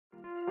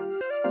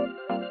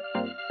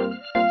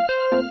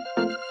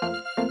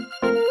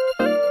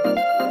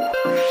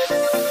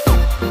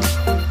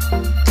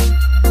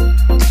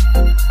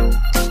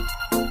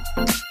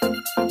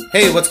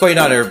Hey, what's going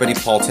on everybody?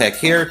 Paul Tech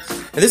here,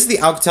 and this is the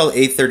Alcatel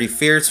A30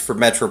 Fierce for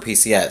Metro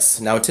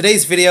PCS. Now in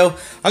today's video,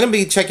 I'm going to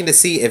be checking to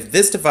see if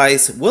this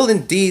device will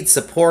indeed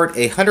support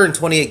a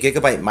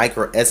 128GB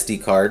micro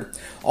SD card.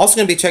 Also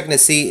going to be checking to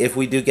see if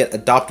we do get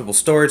adoptable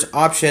storage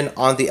option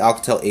on the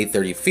Alcatel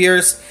A30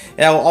 Fierce,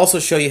 and I will also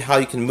show you how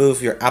you can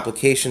move your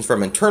applications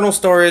from internal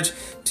storage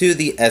to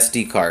the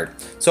SD card.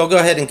 So I'll go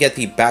ahead and get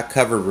the back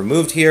cover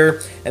removed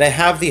here, and I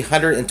have the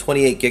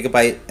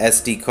 128GB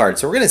SD card.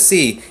 So we're going to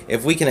see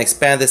if we can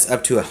expand this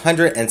up to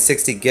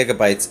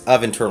 160GB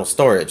of internal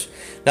storage.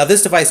 Now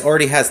this device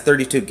already has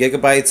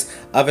 32GB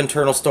of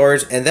internal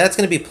storage, and that's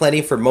going to be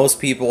plenty for most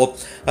people.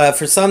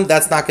 For some,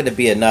 that's not going to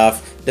be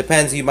enough.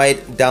 Depends, you might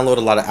download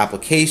a lot of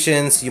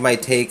applications, you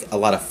might take a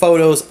lot of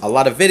photos, a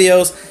lot of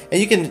videos, and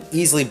you can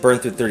easily burn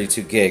through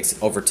 32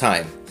 gigs over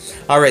time.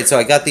 Alright, so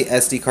I got the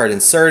SD card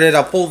inserted.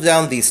 I'll pull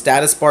down the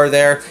status bar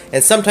there,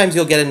 and sometimes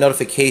you'll get a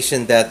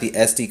notification that the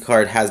SD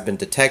card has been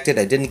detected.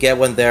 I didn't get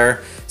one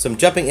there, so I'm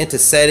jumping into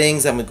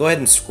settings. I'm going to go ahead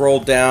and scroll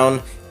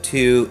down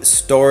to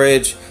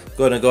storage.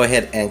 Going to go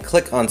ahead and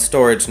click on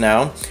storage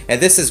now, and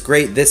this is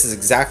great. This is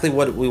exactly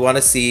what we want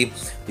to see.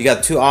 You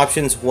got two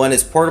options. One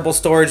is portable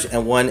storage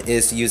and one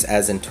is to use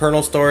as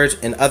internal storage.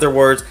 In other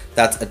words,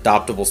 that's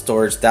adoptable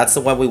storage. That's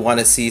the one we want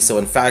to see. So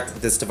in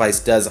fact, this device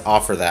does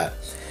offer that.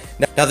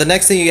 Now the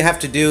next thing you have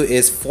to do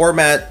is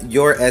format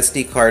your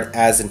SD card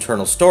as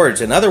internal storage.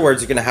 In other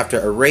words, you're going to have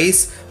to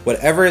erase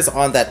whatever is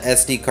on that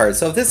SD card.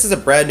 So if this is a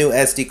brand new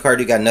SD card,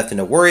 you got nothing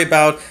to worry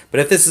about.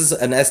 But if this is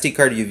an SD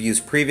card you've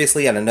used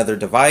previously on another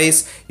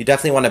device, you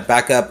definitely want to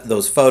back up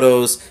those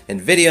photos and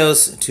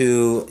videos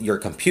to your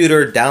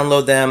computer,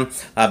 download them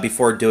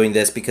before doing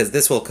this, because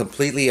this will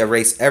completely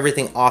erase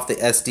everything off the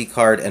SD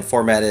card and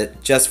format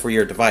it just for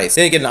your device.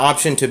 Then you get an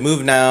option to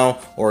move now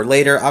or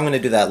later. I'm going to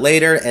do that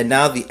later, and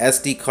now the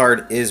SD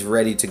card is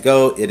ready to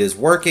go. It is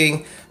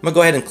working. I'm going to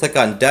go ahead and click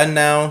on done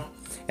now.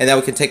 And then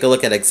we can take a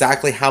look at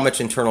exactly how much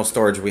internal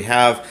storage we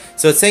have.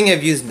 So it's saying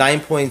I've used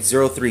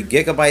 9.03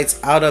 gigabytes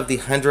out of the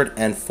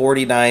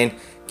 149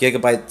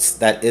 gigabytes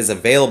that is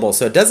available.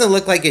 So it doesn't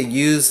look like it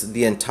used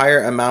the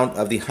entire amount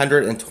of the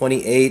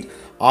 128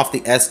 off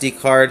the SD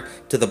card.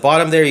 To the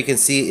bottom there, you can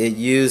see it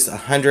used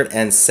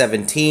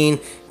 117,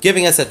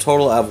 giving us a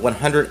total of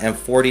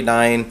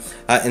 149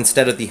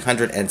 instead of the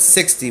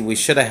 160 we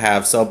should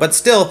have. So, but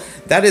still,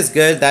 that is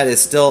good. That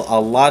is still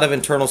a lot of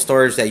internal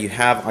storage that you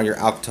have on your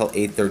Alcatel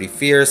A30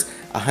 Fierce,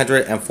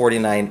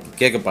 149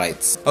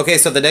 gigabytes. Okay,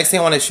 so the next thing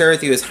I want to share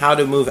with you is how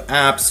to move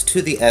apps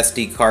to the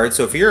SD card.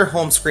 So if you're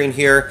home screen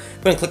here,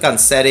 I'm going to click on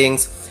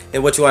settings.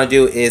 And what you want to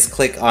do is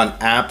click on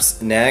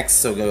apps next.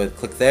 So go ahead and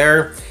click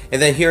there.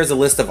 And then here's a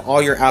list of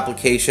all your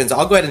applications.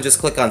 I'll go ahead and just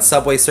click on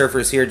Subway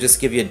Surfers here, just to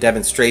give you a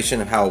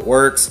demonstration of how it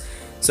works.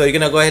 So you're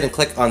going to go ahead and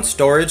click on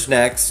storage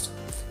next.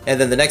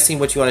 And then the next thing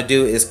what you want to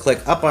do is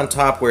click up on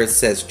top where it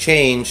says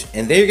change.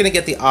 And there you're going to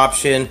get the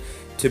option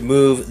to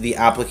move the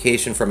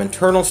application from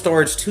internal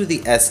storage to the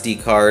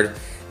SD card.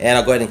 And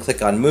I'll go ahead and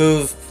click on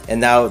move. And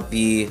now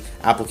the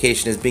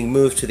application is being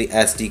moved to the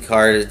SD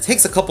card. It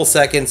takes a couple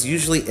seconds.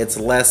 Usually it's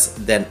less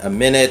than a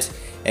minute,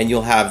 and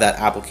you'll have that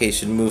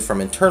application move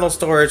from internal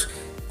storage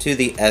to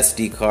the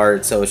SD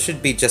card. So it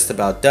should be just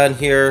about done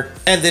here.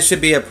 And this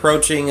should be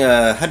approaching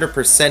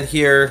 100%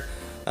 here.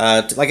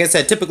 Like I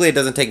said, typically it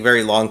doesn't take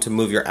very long to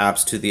move your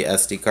apps to the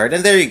SD card.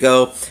 And there you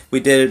go. We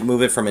did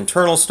move it from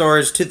internal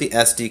storage to the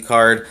SD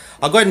card.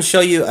 I'll go ahead and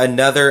show you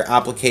another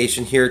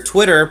application here.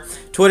 Twitter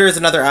is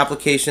another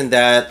application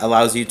that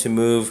allows you to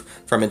move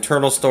from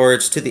internal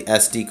storage to the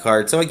SD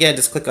card. So again,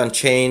 just click on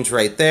change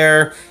right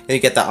there, and you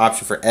get the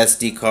option for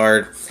SD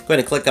card. Go ahead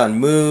and click on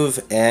move,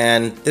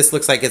 and this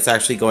looks like it's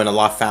actually going a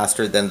lot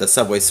faster than the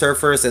Subway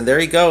Surfers. And there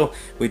you go.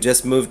 We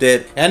just moved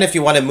it. And if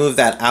you want to move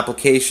that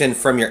application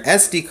from your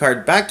SD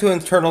card back to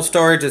internal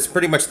storage, it's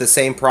pretty much the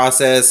same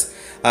process.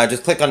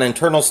 Just click on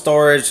internal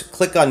storage,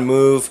 click on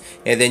move,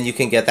 and then you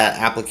can get that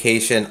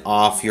application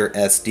off your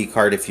SD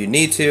card if you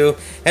need to.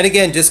 And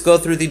again, just go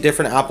through the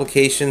different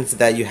applications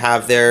that you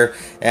have there,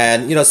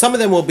 and you know, some of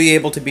them will be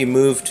able to be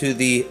moved to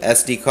the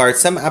SD card.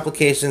 Some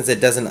applications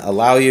it doesn't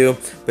allow you,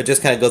 but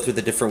just kind of go through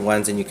the different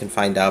ones and you can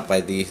find out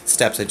by the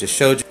steps I just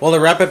showed you. Well, to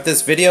wrap up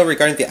this video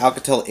regarding the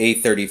Alcatel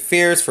A30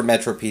 Fierce for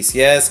Metro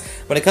PCS,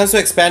 when it comes to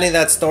expanding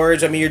that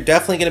storage, I mean, you're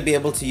definitely going to be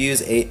able to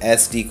use a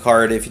SD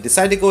card. If you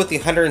decide to go with the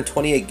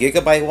 128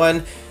 gigabyte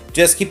one,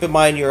 just keep in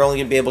mind you're only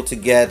going to be able to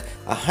get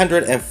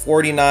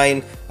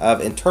 149 of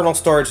internal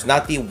storage,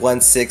 not the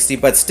 160,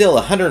 but still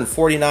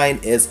 149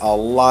 is a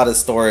lot of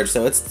storage,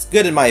 so it's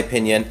good in my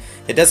opinion.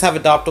 It does have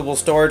adoptable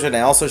storage, and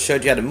I also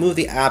showed you how to move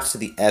the apps to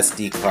the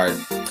SD card.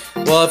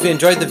 Well, if you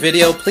enjoyed the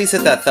video, please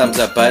hit that thumbs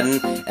up button,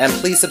 and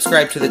please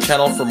subscribe to the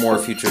channel for more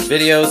future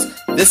videos.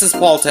 This is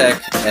Paul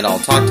Tech, and I'll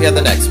talk to you at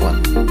the next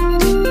one.